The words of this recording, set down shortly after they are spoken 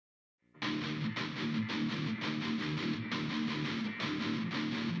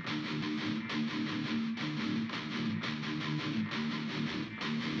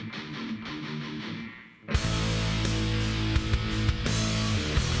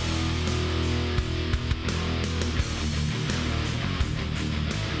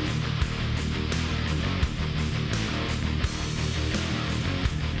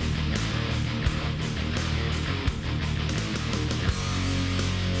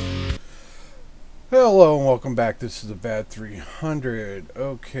Hello and welcome back. This is the Bad 300.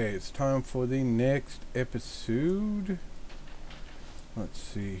 Okay, it's time for the next episode. Let's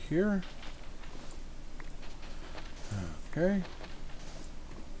see here. Okay.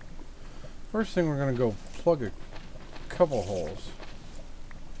 First thing, we're going to go plug a couple holes.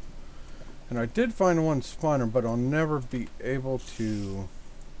 And I did find one spawner, but I'll never be able to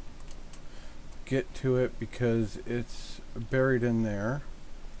get to it because it's buried in there.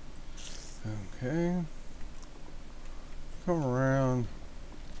 Okay. Come around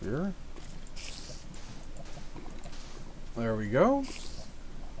here. There we go.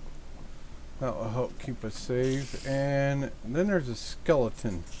 That will help keep us safe. And then there's a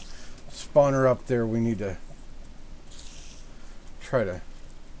skeleton spawner up there we need to try to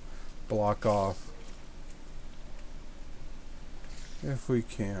block off if we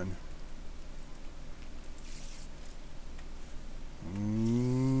can.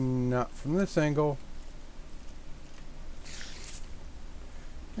 Not from this angle.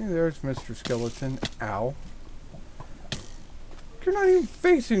 Hey, there's Mr. Skeleton. Ow. You're not even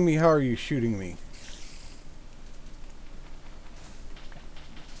facing me. How are you shooting me?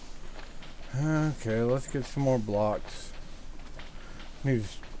 Okay, let's get some more blocks. Need to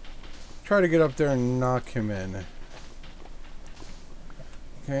try to get up there and knock him in.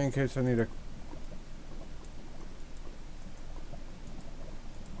 Okay, in case I need a...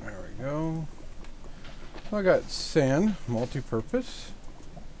 There we go. I got sand, multi-purpose,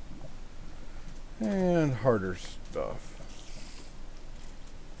 and harder stuff.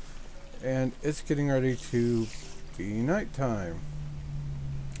 And it's getting ready to be nighttime.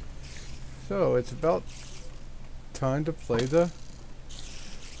 So it's about time to play the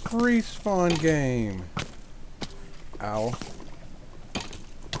respawn game. Ow.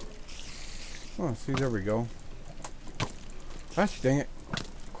 Oh, see, there we go. Gosh dang it.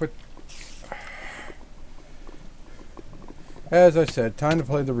 Quit. As I said, time to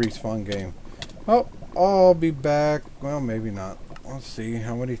play the respawn game. Oh, I'll be back. Well, maybe not. Let's see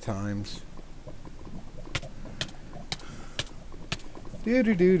how many times. Do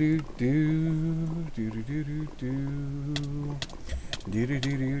do do do do do do do do do do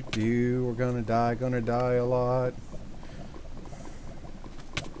do do do. We're gonna die a lot.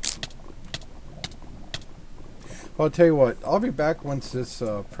 I'll tell you what. I'll be back once this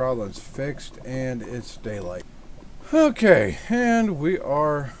problem's fixed and it's daylight. Okay, and we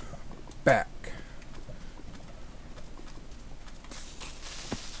are back.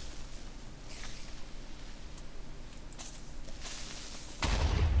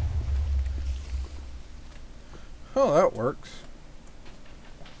 Oh, that works.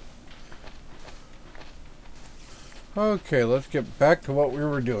 Okay, let's get back to what we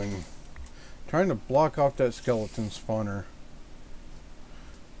were doing. Trying to block off that skeleton spawner.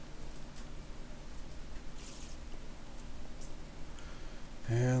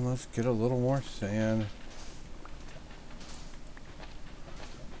 And let's get a little more sand.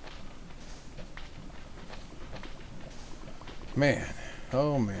 Man,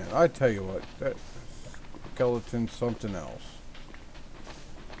 oh man, I tell you what, that skeleton's something else.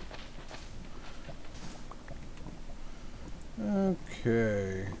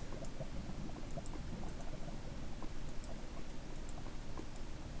 Okay.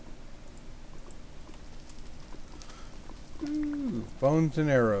 Ooh, bones and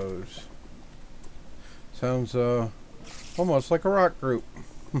arrows. Sounds almost like a rock group.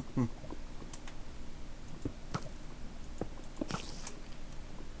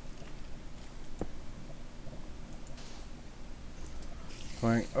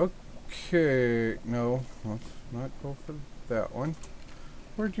 Fine. Okay, no, let's not go for that one.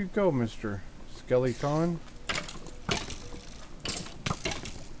 Where'd you go, Mr. Skeleton?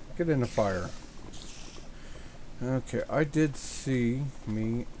 Get in the fire. Okay, I did see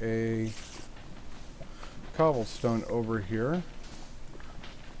me a cobblestone over here.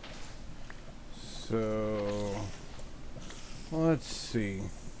 So, let's see.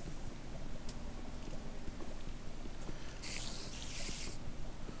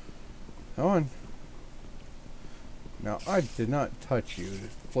 Come on. Now, I did not touch you to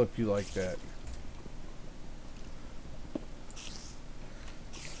flip you like that.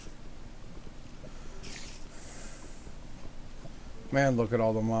 Man, look at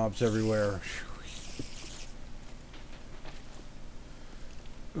all the mobs everywhere.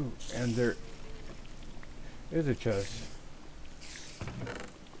 Ooh, and there is a chest.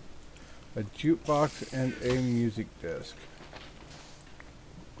 A jukebox and a music disc.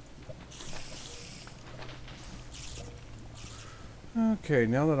 Okay,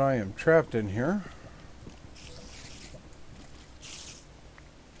 now that I am trapped in here,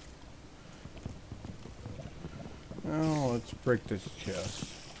 let's break this chest.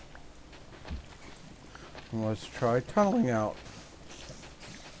 And let's try tunneling out.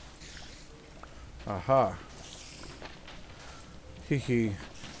 Aha. Hee.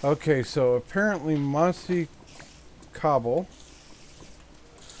 Okay, so apparently mossy cobble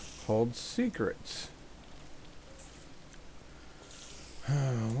holds secrets.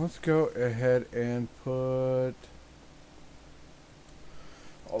 Let's go ahead and put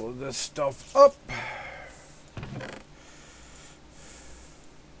all of this stuff up.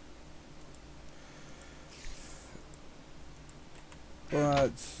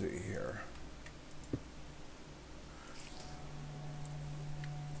 Let's see here.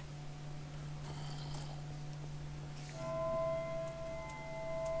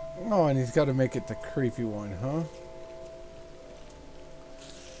 Oh, and he's got to make it the creepy one, huh?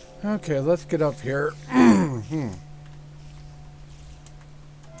 Okay, let's get up here.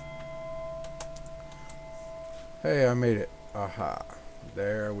 Hey, I made it. Aha.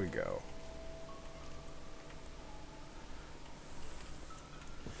 There we go.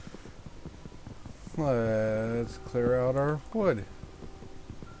 Let's clear out our wood.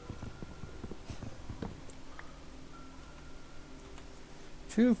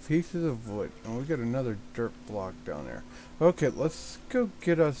 Two pieces of wood. And we got another dirt block down there. Okay, let's go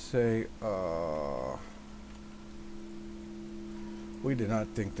get us a... We did not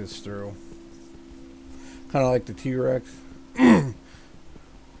think this through. Kind of like the T-Rex.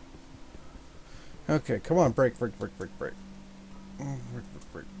 Okay, come on, break. Break.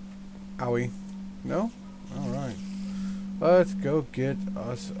 Owie. No? Alright. Let's go get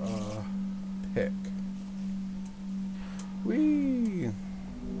us a pick. Whee!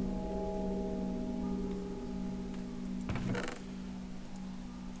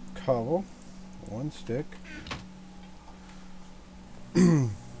 Cobble. One stick.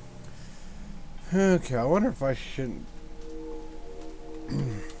 Okay, I wonder if I shouldn't...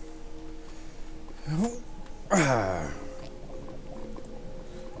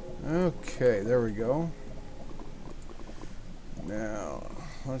 Okay, there we go. Now,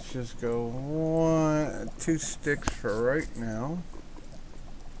 let's just go 2 sticks for right now.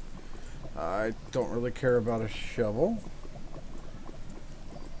 I don't really care about a shovel.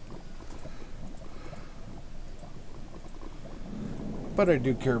 But I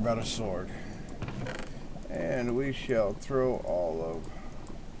do care about a sword. And we shall throw all of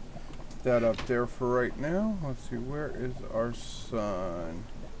that up there for right now. Let's see, where is our sun?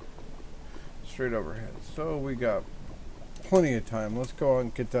 Straight overhead. So we got plenty of time. Let's go out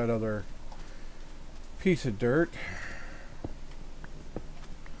and get that other piece of dirt.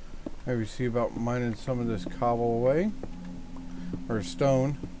 Maybe see about mining some of this cobble away. Or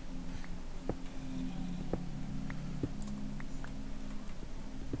stone.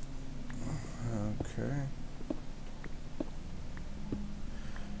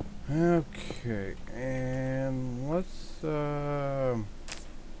 Okay, and let's I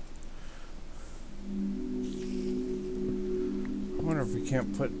wonder if we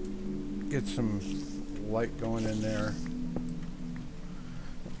can't get some light going in there.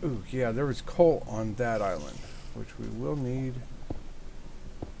 Ooh, yeah, there was coal on that island, which we will need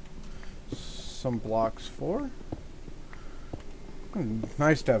some blocks for.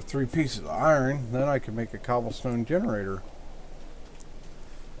 Nice to have 3 pieces of iron, then I can make a cobblestone generator.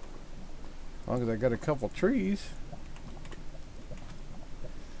 As long as I got a couple trees.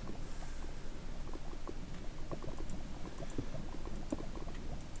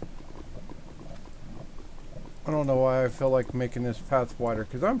 I don't know why I feel like making this path wider,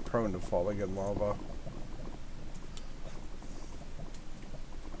 because I'm prone to falling in lava.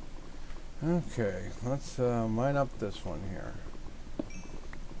 Okay, let's mine up this one here.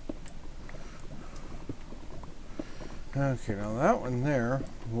 Okay, now that one there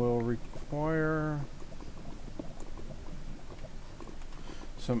will require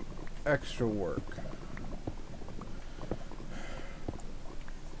some extra work.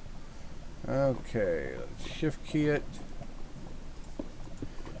 Okay, let's shift key it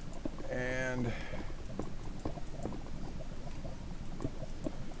and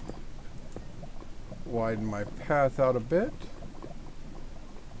widen my path out a bit.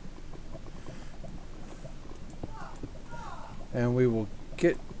 And we will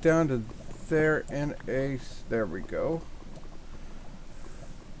get down to there in a... There we go.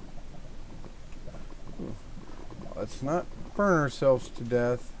 Let's not burn ourselves to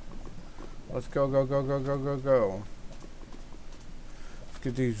death. Let's go. Let's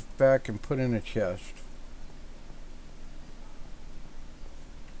get these back and put in a chest.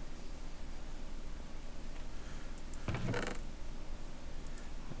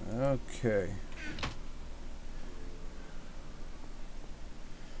 Okay.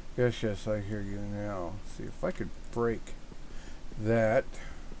 Yes, yes, I hear you now. Let's see if I could break that.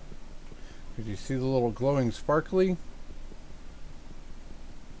 Did you see the little glowing sparkly?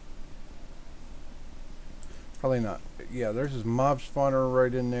 Probably not. Yeah, there's this mob spawner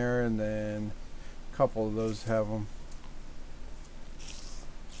right in there, and then a couple of those have them.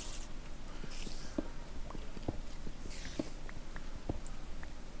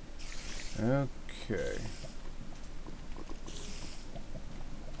 Okay.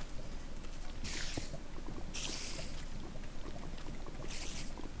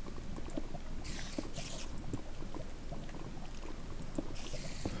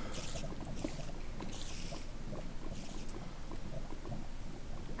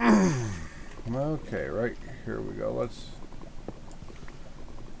 Okay, right here we go. Let's...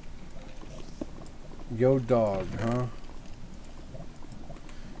 Yo dog, huh?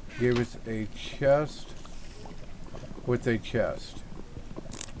 Gave us a chest with a chest.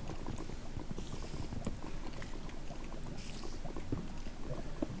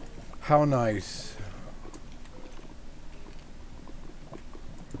 How nice.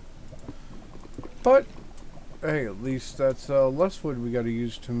 But hey, at least that's less wood we got to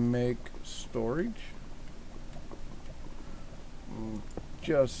use to make storage.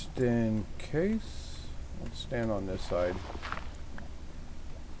 Just in case. Let's stand on this side.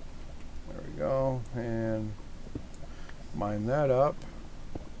 There we go. And mine that up.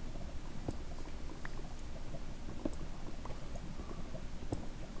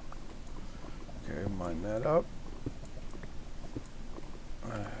 Okay, mine that up.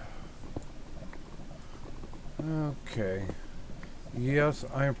 Okay. Yes,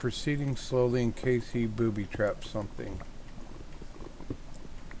 I am proceeding slowly in case he booby traps something.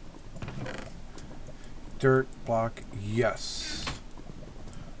 Dirt block, yes.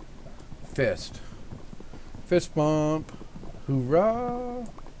 Fist. Fist bump. Hoorah.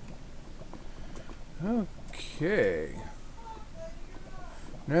 Okay.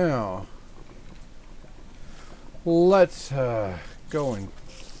 Now, let's go and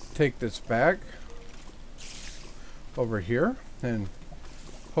take this back over here, and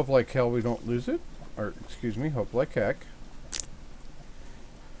hope like hell we don't lose it. Or, excuse me, hope like heck.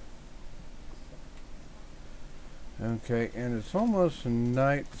 Okay, and it's almost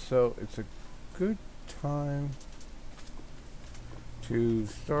night, so it's a good time to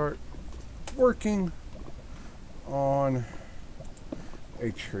start working on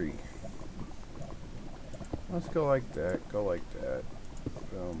a tree. Let's go like that, go like that.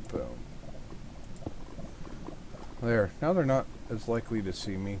 Boom, boom. There. Now they're not as likely to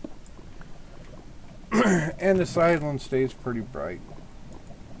see me. And this island stays pretty bright.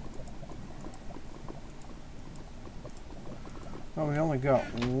 Oh, we only got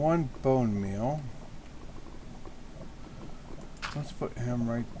one bone meal. Let's put him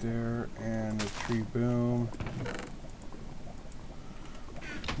right there, and the tree boom.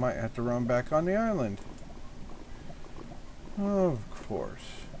 Might have to run back on the island. Of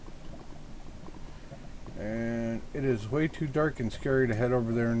course. And it is way too dark and scary to head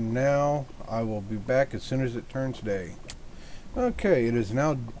over there now. I will be back as soon as it turns day. Okay, it is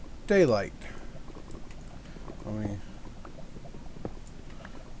now daylight.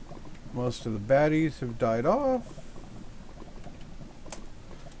 Most of the baddies have died off.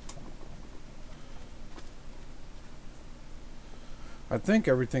 I think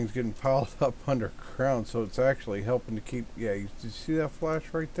everything's getting piled up underground, so it's actually helping to keep... Yeah, you see that flash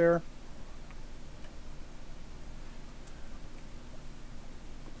right there?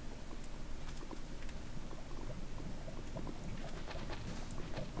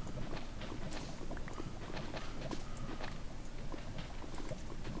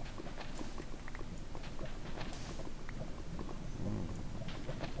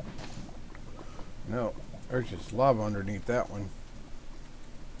 No, there's just lava underneath that one.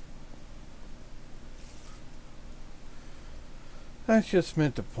 That's just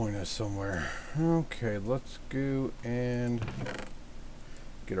meant to point us somewhere. Okay, let's go and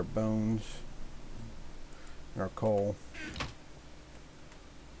get our bones and our coal.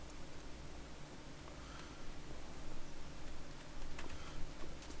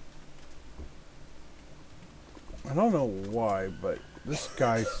 I don't know why, but this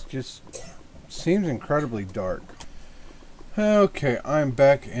guy just seems incredibly dark. Okay, I'm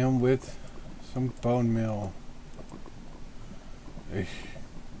back in with some bone meal.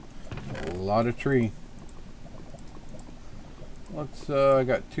 A lot of tree. Let's, I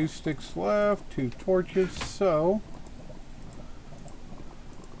got 2 sticks left, 2 torches, so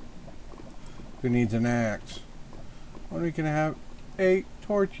who needs an axe? Well, we can have 8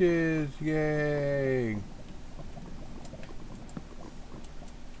 torches, yay!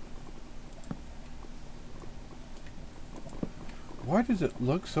 Why does it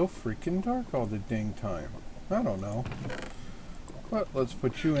look so freaking dark all the dang time? I don't know. But let's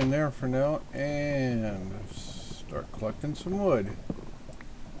put you in there for now and start collecting some wood.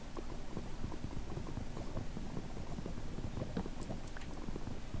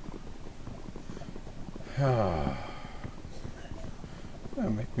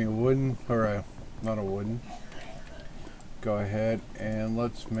 Make me a wooden, or not a wooden. Go ahead and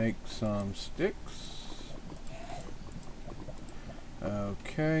let's make some sticks.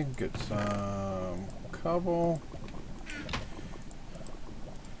 Okay, get some cobble.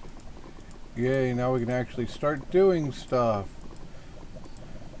 Yay, now we can actually start doing stuff.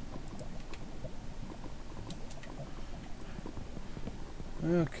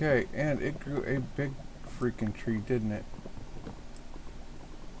 Okay, and it grew a big freaking tree, didn't it?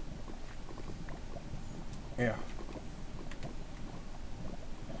 Yeah.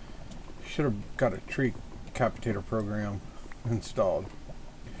 Should have got a tree capitator program installed.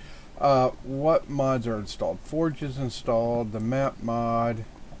 What mods are installed? Forge is installed, the map mod.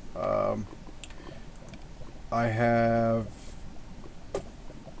 I have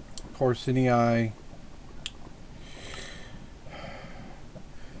Porcinii.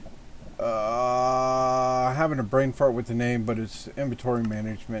 Having a brain fart with the name, but it's inventory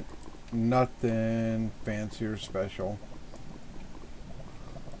management. Nothing fancy or special.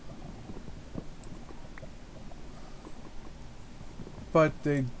 But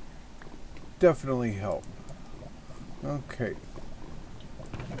they definitely help. Okay.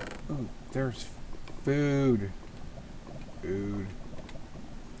 Ooh, there's food. Food.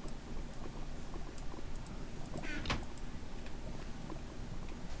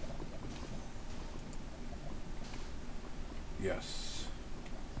 Yes.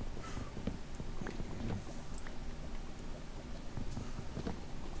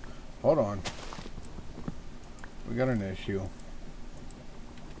 Hold on. We got an issue.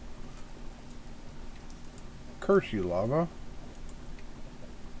 Curse you, lava.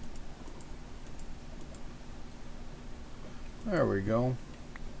 There we go.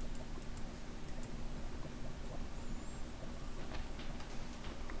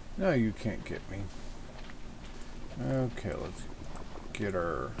 Now you can't get me. Okay, let's get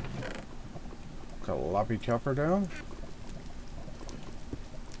our Calliope chopper down.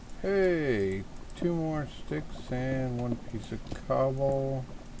 Hey, 2 more sticks and 1 piece of cobble.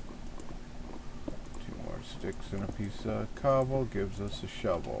 2 more sticks and a piece of cobble gives us a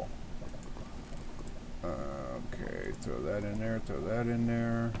shovel. Okay, throw that in there, throw that in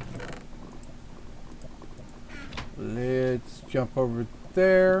there. Let's jump over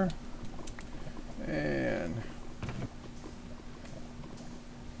there and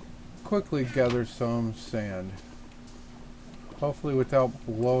quickly gather some sand. Hopefully without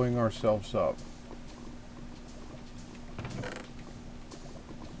blowing ourselves up.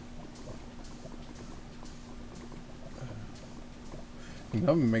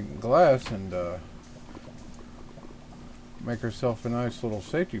 I'm making glass and make ourselves a nice little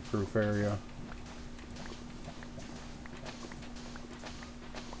safety-proof area.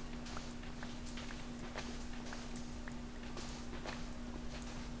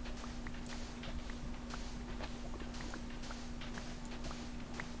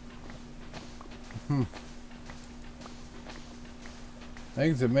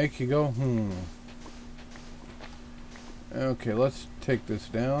 Things that make you go, Okay, let's take this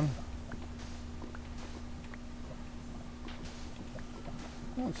down.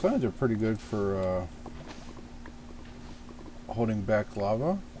 Well, signs are pretty good for holding back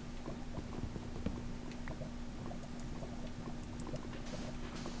lava.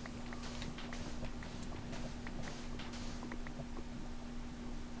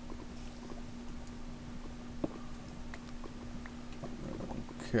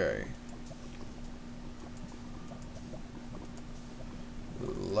 Okay.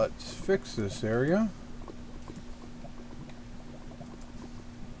 Let's fix this area.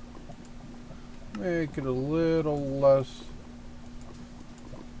 Make it a little less.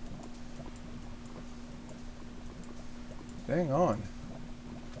 Hang on.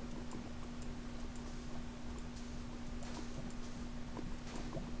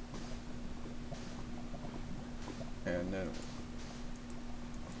 And then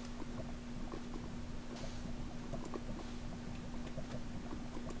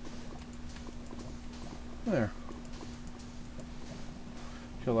there.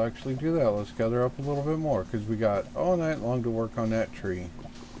 She'll actually do that. Let's gather up a little bit more because we got all night long to work on that tree.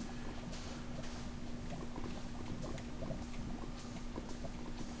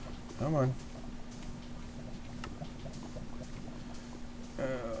 Come on.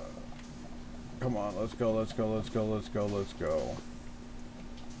 Come on, let's go, let's go, let's go, let's go, let's go.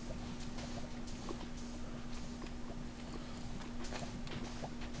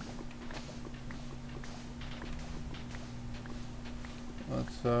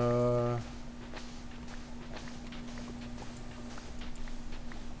 Let's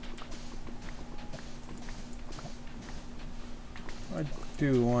I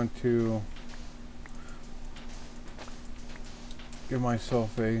do want to give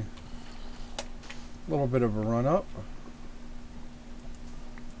myself a little bit of a run up.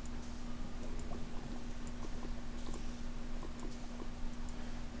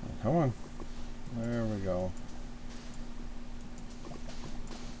 Come on. There we go.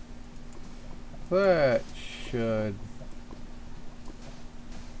 That should,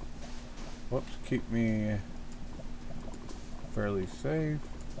 whoops, keep me fairly safe.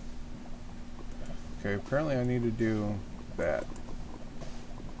 Okay, apparently I need to do that.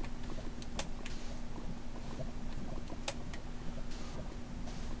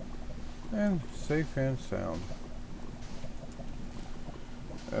 And safe and sound.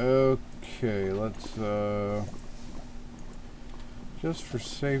 Okay, let's just for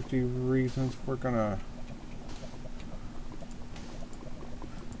safety reasons, we're gonna,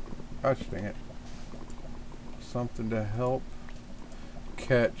 gosh dang it, something to help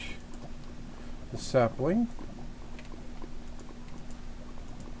catch the sapling.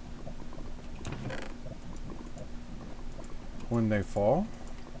 When they fall,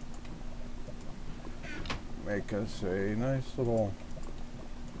 make us a nice little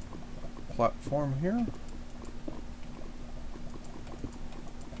platform here.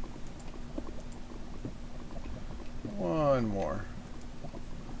 One more.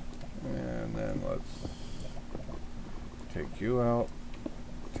 And then let's take you out,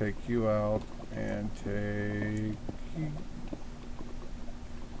 and take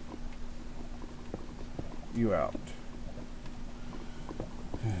you out.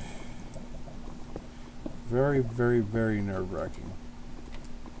 Very, very, very nerve-wracking.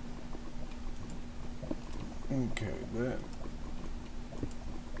 Okay, then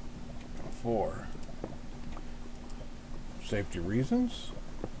for safety reasons.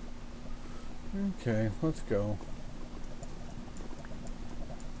 Okay, let's go.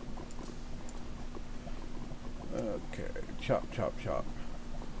 Okay, chop, chop, chop.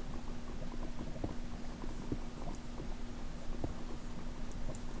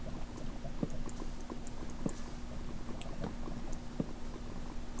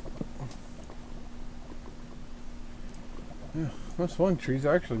 Yeah, this one tree's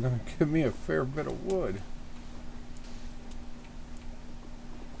actually going to give me a fair bit of wood.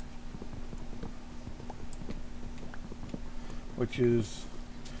 Which is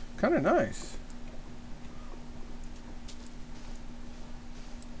kind of nice.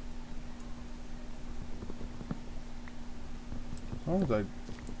 As long as I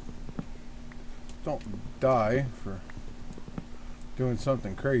don't die for doing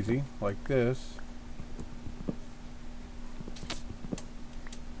something crazy like this.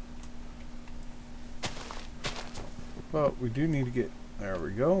 But we do need to get, there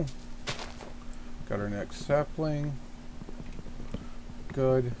we go. Got our next sapling.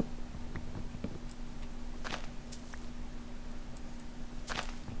 Good.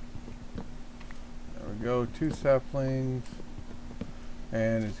 There we go, 2 saplings.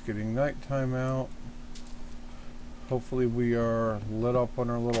 And it's getting nighttime out. Hopefully we are lit up on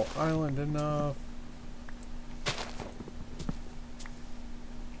our little island enough.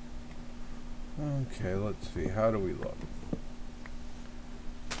 Okay, let's see. How do we look?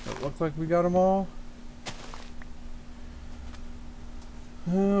 Does it look like we got them all?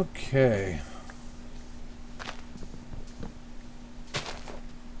 Okay.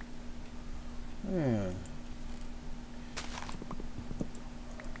 Man.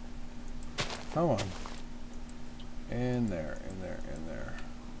 Come on. In there, in there, in there.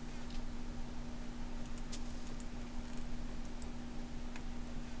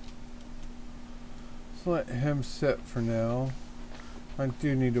 Let's let him sit for now. I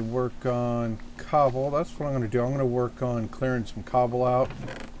do need to work on cobble. That's what I'm going to do. I'm going to work on clearing some cobble out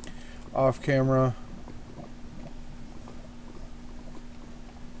off camera.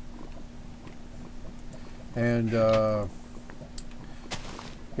 And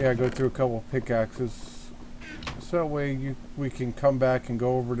yeah, go through a couple of pickaxes. So that way we can come back and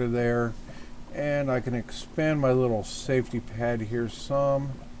go over to there. And I can expand my little safety pad here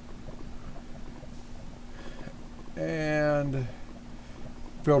some. And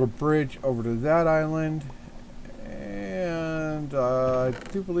build a bridge over to that island, and I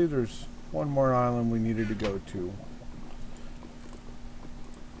do believe there's one more island we needed to go to,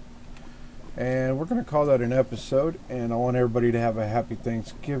 and we're going to call that an episode. And I want everybody to have a happy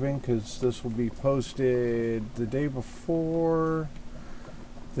Thanksgiving, because this will be posted the day before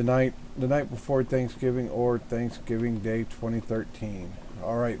the night before Thanksgiving or Thanksgiving Day 2013.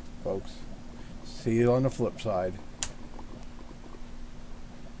 All right, folks. See you on the flip side.